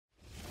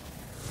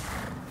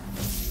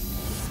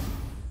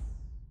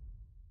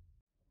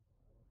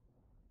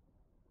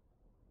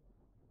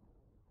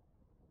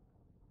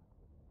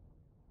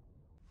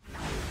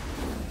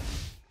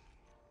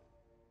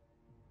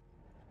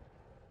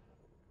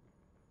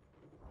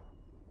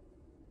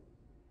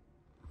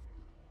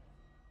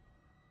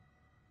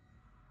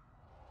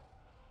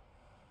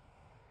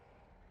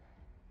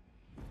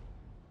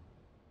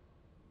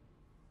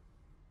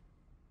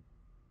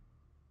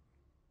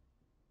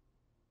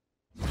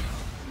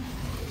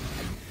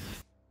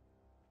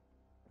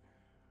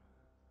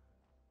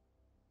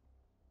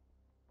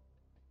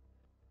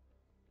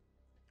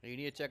You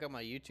need to check out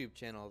my YouTube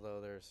channel though.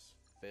 There's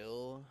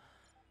Phil.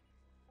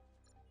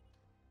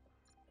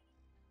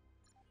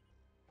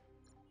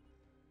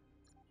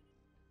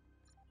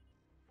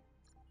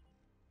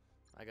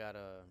 I got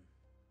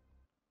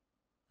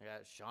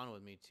Sean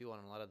with me too on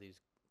a lot of these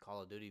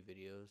Call of Duty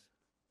videos.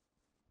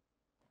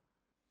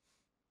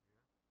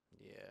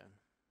 Yeah.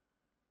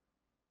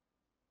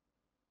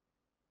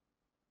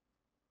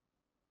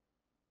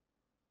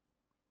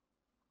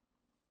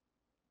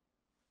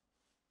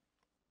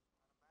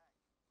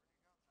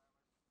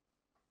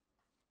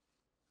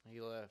 He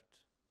left.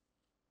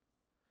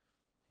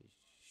 He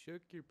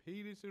shook your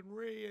penis and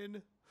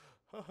ran.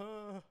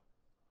 Haha.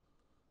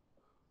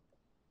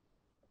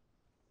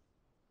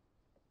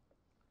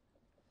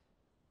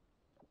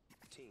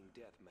 Team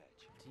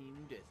deathmatch.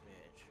 Team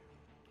deathmatch.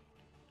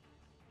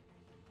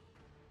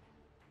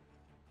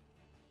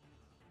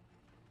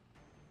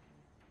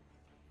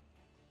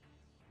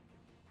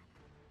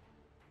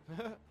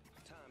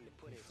 Time to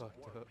put He in some fucked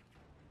work. up.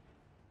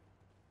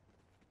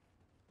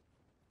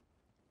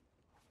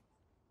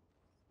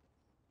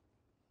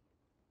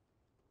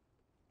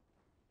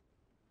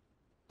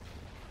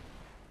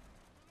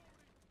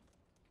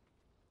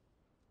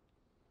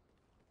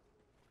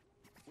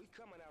 We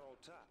coming out on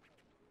top.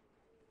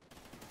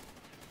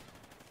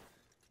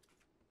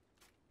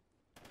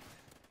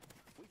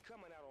 We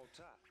coming out on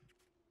top.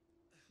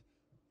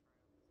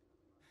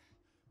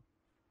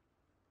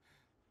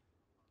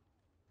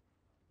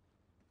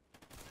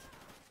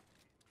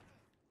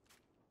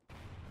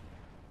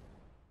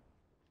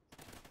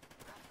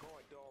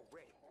 Guard dog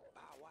ready.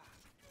 Bow wow.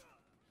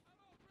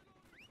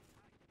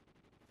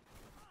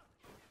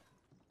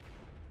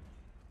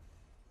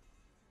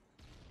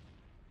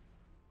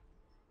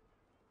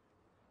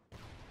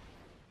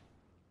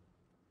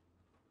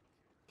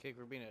 Kid,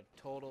 we're being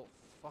a total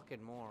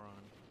fucking moron.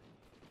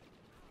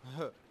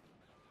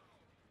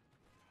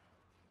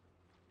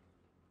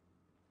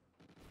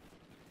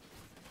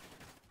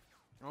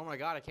 Oh my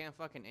god, I can't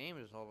fucking aim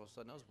just all of a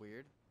sudden. That was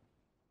weird.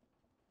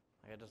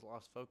 Like I just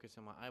lost focus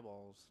in my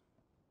eyeballs.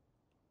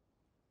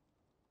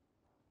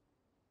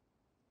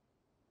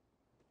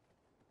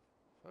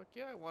 Fuck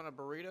yeah, I want a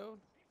burrito.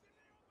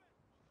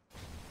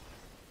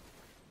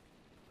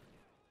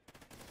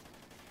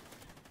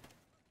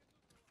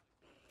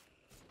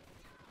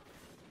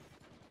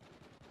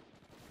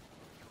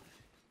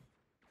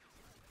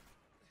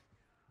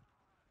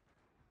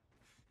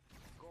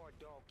 Guard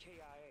dog KIA.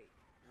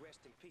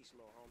 Rest in peace,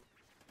 little homie.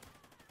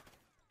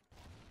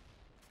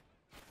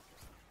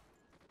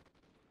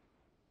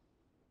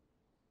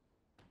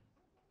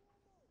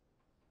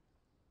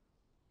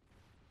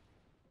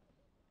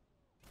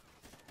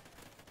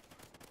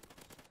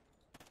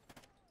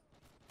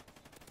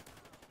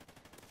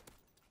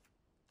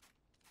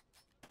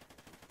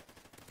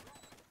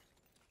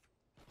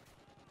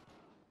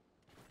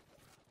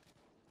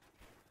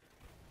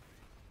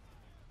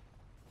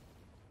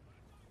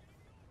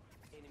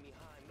 Enemy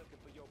hind looking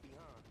for your behind.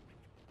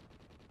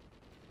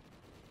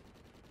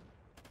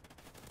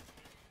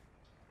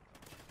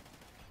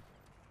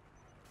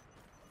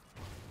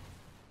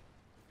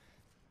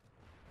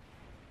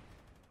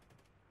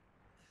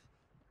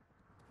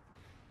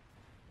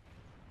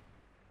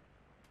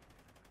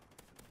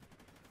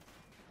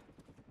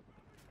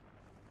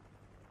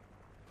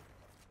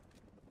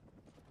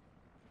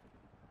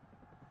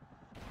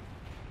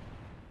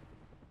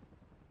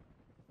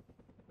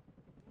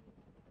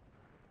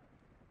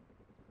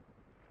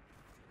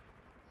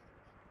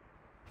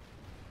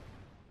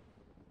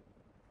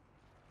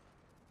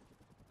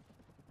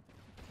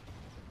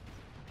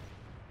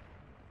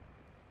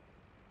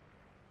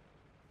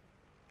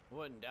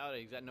 Wouldn't doubt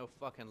it. He's got no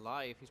fucking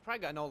life. He's probably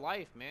got no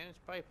life, man. He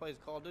probably plays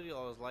Call of Duty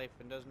all his life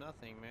and does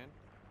nothing, man.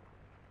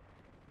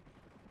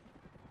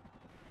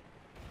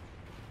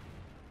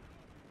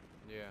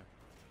 Yeah.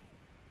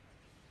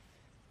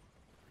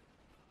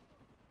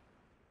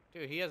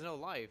 Dude, he has no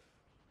life.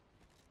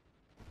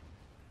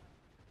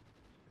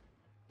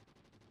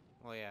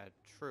 Well, yeah,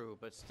 true,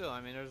 but still,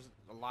 I mean, there's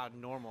a lot of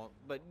normal,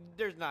 but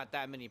there's not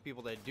that many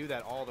people that do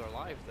that all their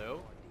life,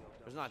 though.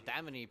 There's not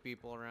that many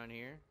people around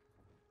here.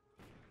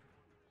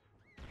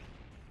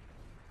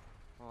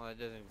 Well, that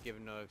doesn't give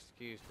him no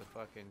excuse to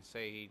fucking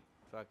say he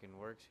fucking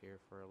works here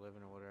for a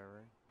living or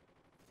whatever.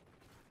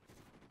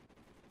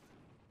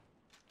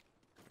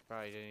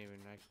 Probably didn't even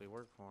actually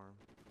work for him.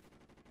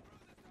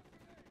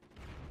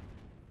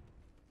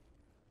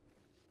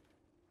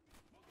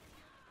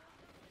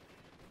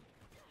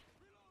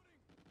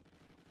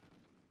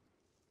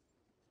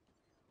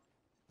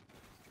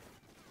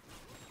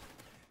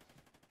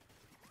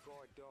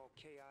 Guard dog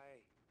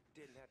KIA.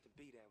 Didn't have to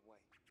be that way.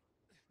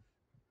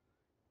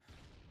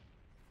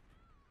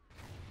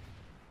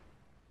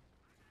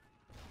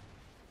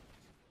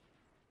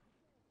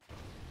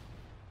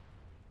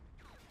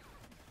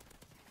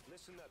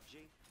 Listen up,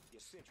 G. Your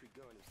sentry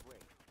gun is ready.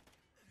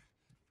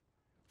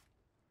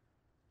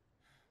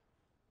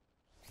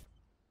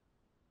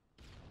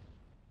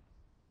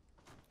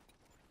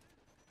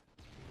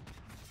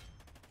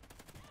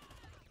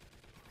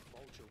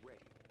 Vulture ready.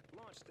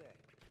 Launch that.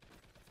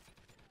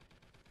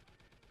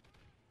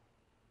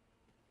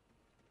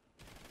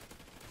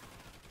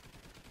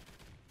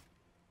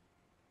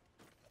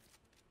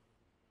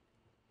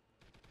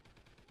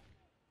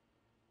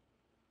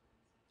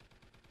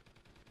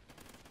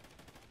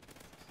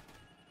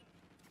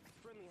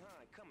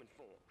 coming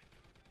for him.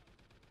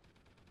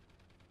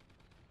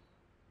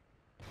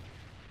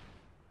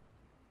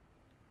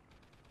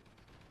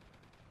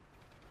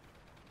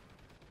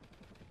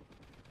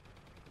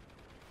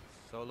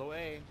 Solo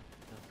A.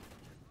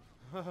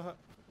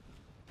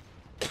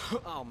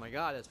 Oh my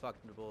god, that's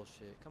fucking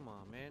bullshit. Come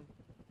on, man.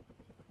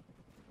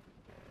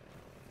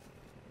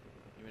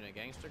 You mean a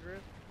gangster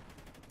grip?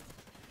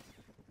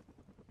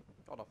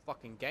 Called a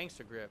fucking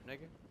gangster grip,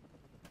 nigga.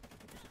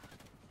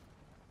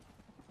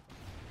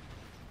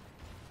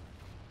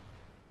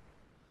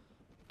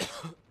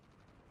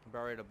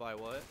 About ready to buy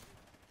what?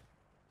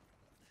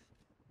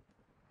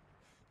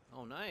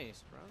 Oh,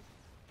 nice, bro.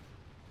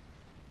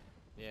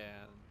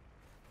 Yeah.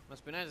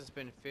 Must be nice to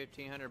spend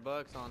 1,500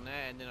 bucks on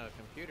that and then a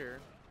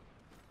computer.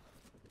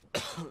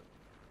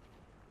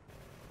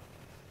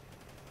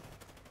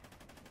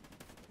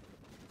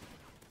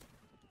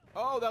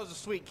 Oh, that was a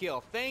sweet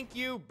kill. Thank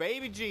you,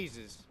 baby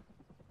Jesus.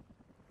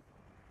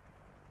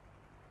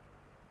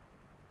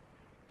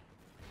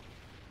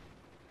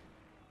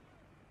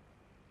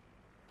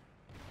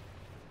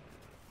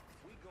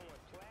 We going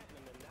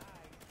platinum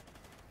tonight.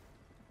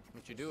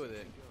 What you do with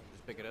it?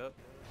 Just pick it up?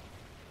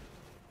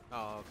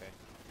 Oh, okay.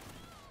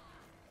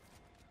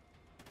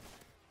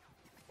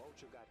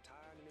 Vulture got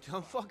tired in his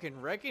I'm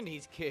fucking wrecking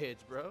these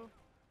kids, bro.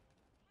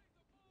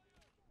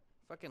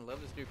 Fucking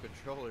love this new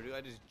controller, dude.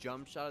 I just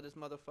jump shot at this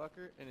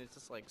motherfucker, and it's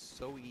just like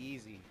so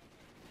easy.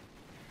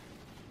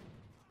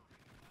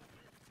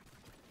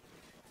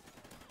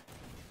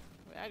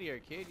 Get out of here,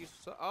 kid. You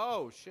so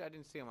oh shit! I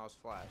didn't see him. I was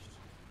flashed.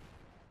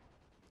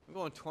 I'm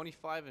going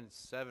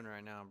 25-7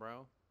 right now,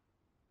 bro.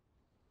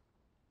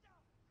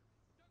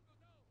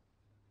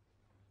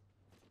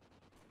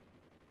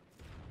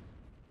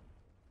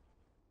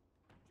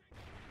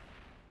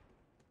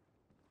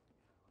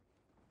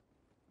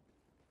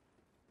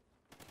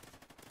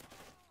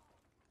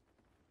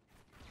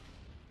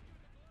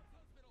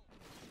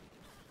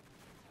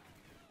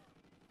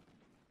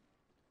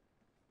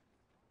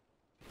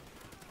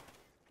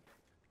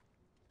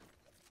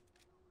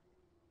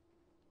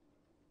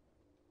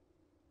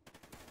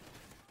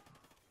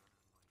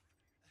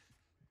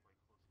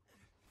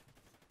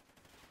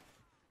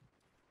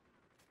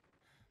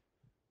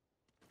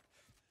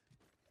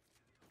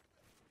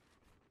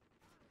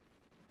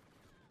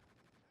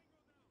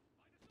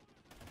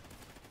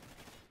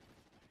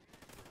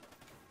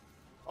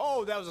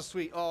 Oh, that was a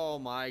sweet. Oh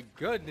my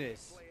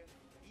goodness.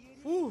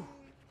 Whew.